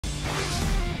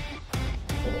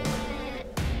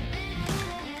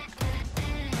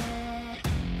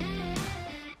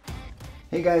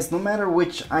Hey guys, no matter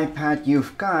which iPad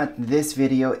you've got, this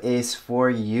video is for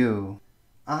you.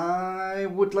 I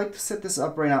would like to set this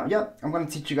up right now. Yep, I'm going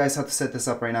to teach you guys how to set this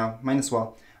up right now. Might as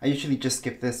well. I usually just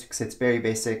skip this because it's very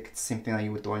basic. It's the same thing that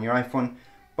you would do on your iPhone.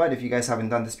 But if you guys haven't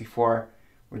done this before,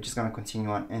 we're just going to continue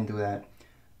on and do that.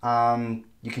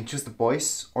 You can choose the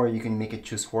voice or you can make it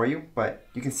choose for you. But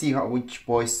you can see which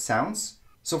voice sounds.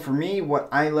 So for me, what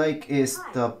I like is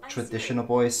the traditional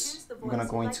voice. I'm going to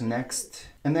go into next.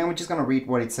 And then we're just going to read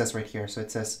what it says right here. So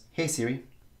it says, Hey Siri,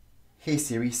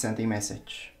 send a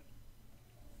message.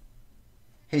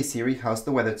 Hey Siri, how's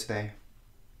the weather today?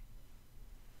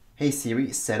 Hey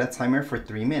Siri, set a timer for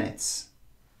 3 minutes.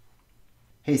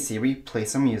 Hey Siri, play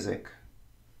some music.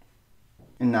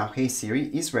 And now Hey Siri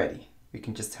is ready. We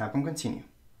can just tap on continue.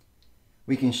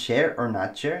 We can share or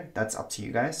not share. That's up to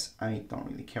you guys. I don't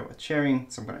really care about sharing,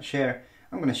 so I'm going to share.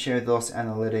 I'm going to share those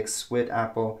analytics with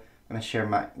Apple. I'm going to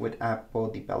share with Apple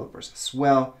developers as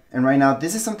well. And right now,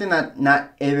 this is something that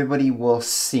not everybody will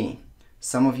see.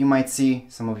 Some of you might see,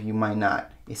 some of you might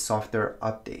not. A software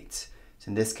update. So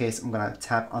in this case, I'm going to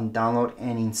tap on download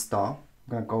and install.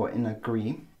 I'm going to go and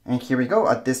agree. And here we go.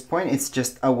 At this point, it's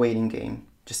just a waiting game.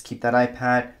 Just keep that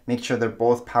iPad. Make sure they're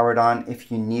both powered on.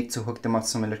 If you need to hook them up to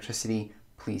some electricity,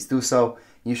 please do so.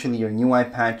 Usually your new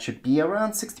iPad should be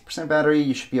around 60% battery.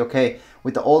 You should be okay.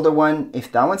 With the older one,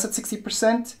 if that one's at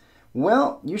 60%,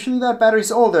 well, usually that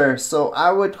battery's older. So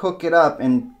I would hook it up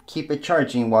and keep it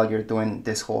charging while you're doing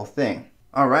this whole thing.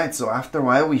 Alright, so after a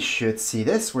while we should see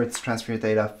this where it's transferred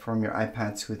data from your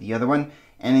iPad to the other one.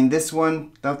 And in this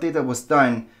one, the update was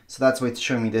done. So that's why it's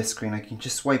showing me this screen. I can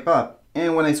just swipe up.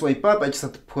 And when I swipe up, I just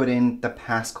have to put in the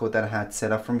passcode that I had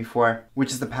set up from before,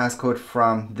 which is the passcode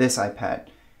from this iPad.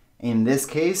 In this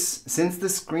case, since the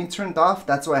screen turned off,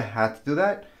 that's why I had to do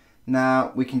that.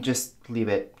 Now we can just leave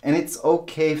it. And it's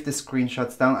okay if the screen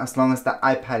shuts down as long as the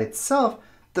iPad itself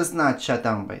does not shut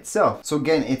down by itself. So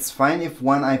again, it's fine if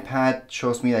one iPad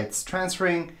shows me that it's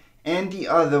transferring and the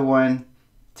other one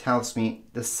tells me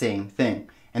the same thing.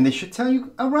 And they should tell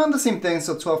you around the same thing.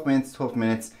 So 12 minutes, 12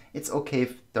 minutes. It's okay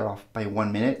if they're off by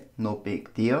 1 minute, no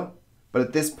big deal. But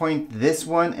at this point, this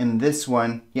one and this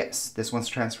one, yes, this one's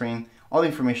transferring all the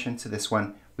information to this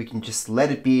one. We can just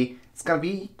let it be. It's gonna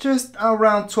be just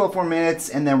around 12 more minutes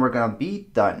and then we're gonna be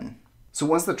done. So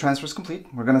once the transfer is complete,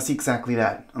 we're gonna see exactly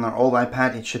that. On our old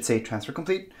iPad, it should say transfer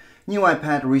complete. New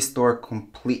iPad, restore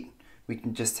complete. We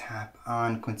can just tap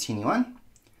on continue on.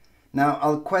 Now,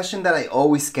 a question that I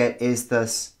always get is,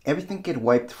 does everything get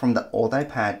wiped from the old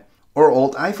iPad or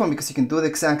old iPhone? Because you can do the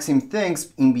exact same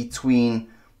things in between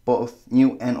both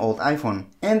new and old iPhone.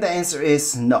 And the answer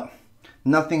is no.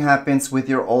 Nothing happens with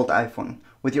your old iPhone.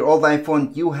 With your old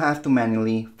iPhone, you have to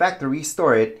manually factory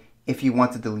store it if you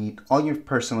want to delete all your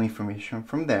personal information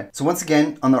from there. So once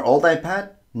again, on our old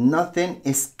iPad, nothing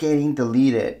is getting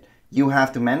deleted. You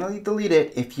have to manually delete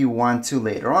it if you want to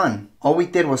later on. All we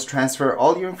did was transfer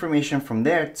all your information from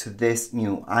there to this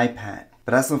new iPad.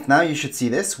 But as of now, you should see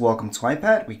this. Welcome to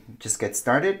iPad. We can just get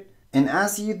started. And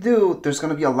as you do, there's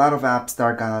going to be a lot of apps that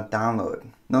are going to download.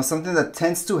 Now, something that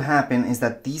tends to happen is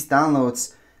that these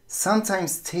downloads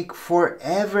sometimes take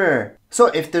forever. So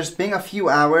if there's been a few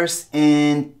hours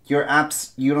and your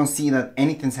apps, you don't see that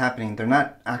anything's happening, they're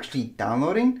not actually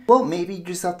downloading, well, maybe you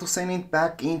just have to sign in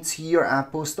back into your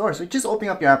Apple Store. So just open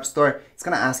up your App Store. It's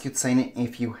going to ask you to sign in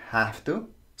if you have to.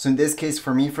 So in this case,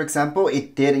 for me, for example,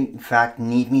 it did in fact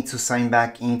need me to sign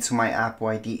back into my Apple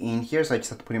ID in here. So I just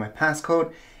have to put in my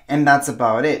passcode and that's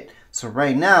about it. So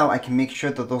right now I can make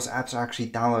sure that those apps are actually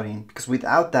downloading, because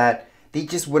without that, they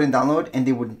just wouldn't download and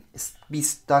they would be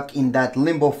stuck in that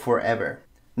limbo forever.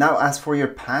 Now, as for your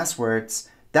passwords,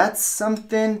 that's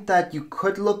something that you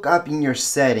could look up in your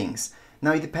settings.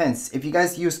 Now, it depends. If you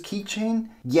guys use Keychain,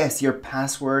 yes, your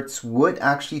passwords would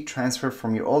actually transfer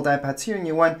from your old iPad to your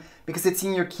new one because it's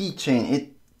in your Keychain.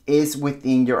 It is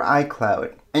within your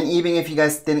iCloud. And even if you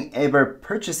guys didn't ever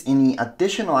purchase any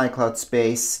additional iCloud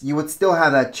space, you would still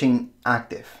have that chain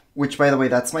active. Which, by the way,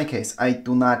 that's my case. I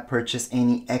do not purchase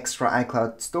any extra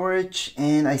iCloud storage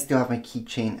and I still have my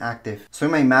keychain active. So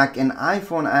in my Mac and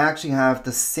iPhone, I actually have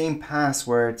the same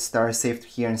passwords that are saved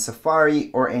here in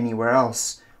Safari or anywhere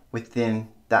else within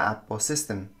the Apple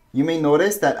system. You may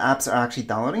notice that apps are actually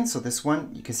downloading. So this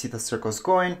one, you can see the circles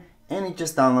going and it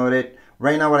just downloaded.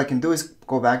 Right now, what I can do is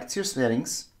go back to your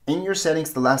settings. In your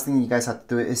settings, the last thing you guys have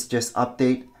to do is just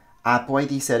update Apple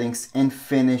ID settings and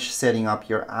finish setting up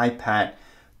your iPad.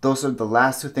 Those are the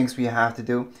last two things we have to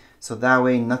do. So that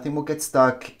way nothing will get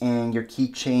stuck and your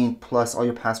keychain plus all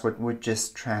your password would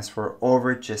just transfer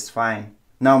over just fine.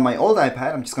 Now my old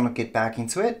iPad, I'm just gonna get back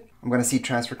into it. I'm gonna see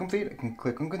transfer complete. I can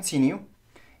click on continue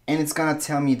and it's gonna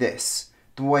tell me this.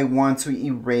 Do I want to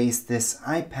erase this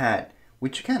iPad?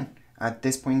 Which you can. At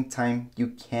this point in time, you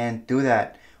can't do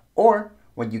that. Or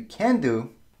what you can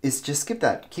do is just skip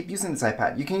that. Keep using this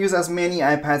iPad. You can use as many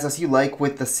iPads as you like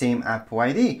with the same Apple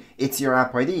ID. It's your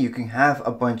Apple ID. You can have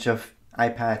a bunch of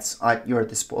iPads at your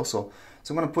disposal.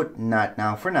 So I'm going to put not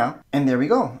now for now. And there we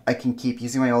go. I can keep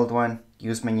using my old one,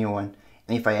 use my new one.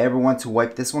 And if I ever want to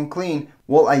wipe this one clean,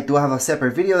 well, I do have a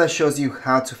separate video that shows you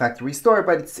how to factory restore,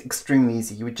 but it's extremely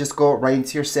easy. You would just go right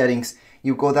into your settings.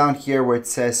 You go down here where it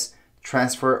says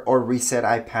transfer or reset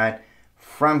iPad.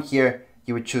 From here,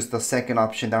 you would choose the second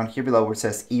option down here below where it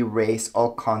says erase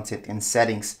all content in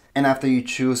settings. And after you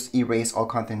choose erase all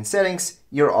content in settings,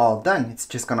 you're all done. It's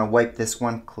just gonna wipe this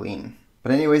one clean.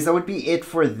 But anyways, that would be it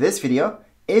for this video.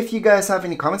 If you guys have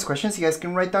any comments, questions, you guys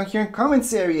can write down here in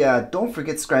comments area. Don't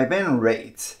forget to subscribe and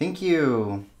rate. Thank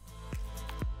you.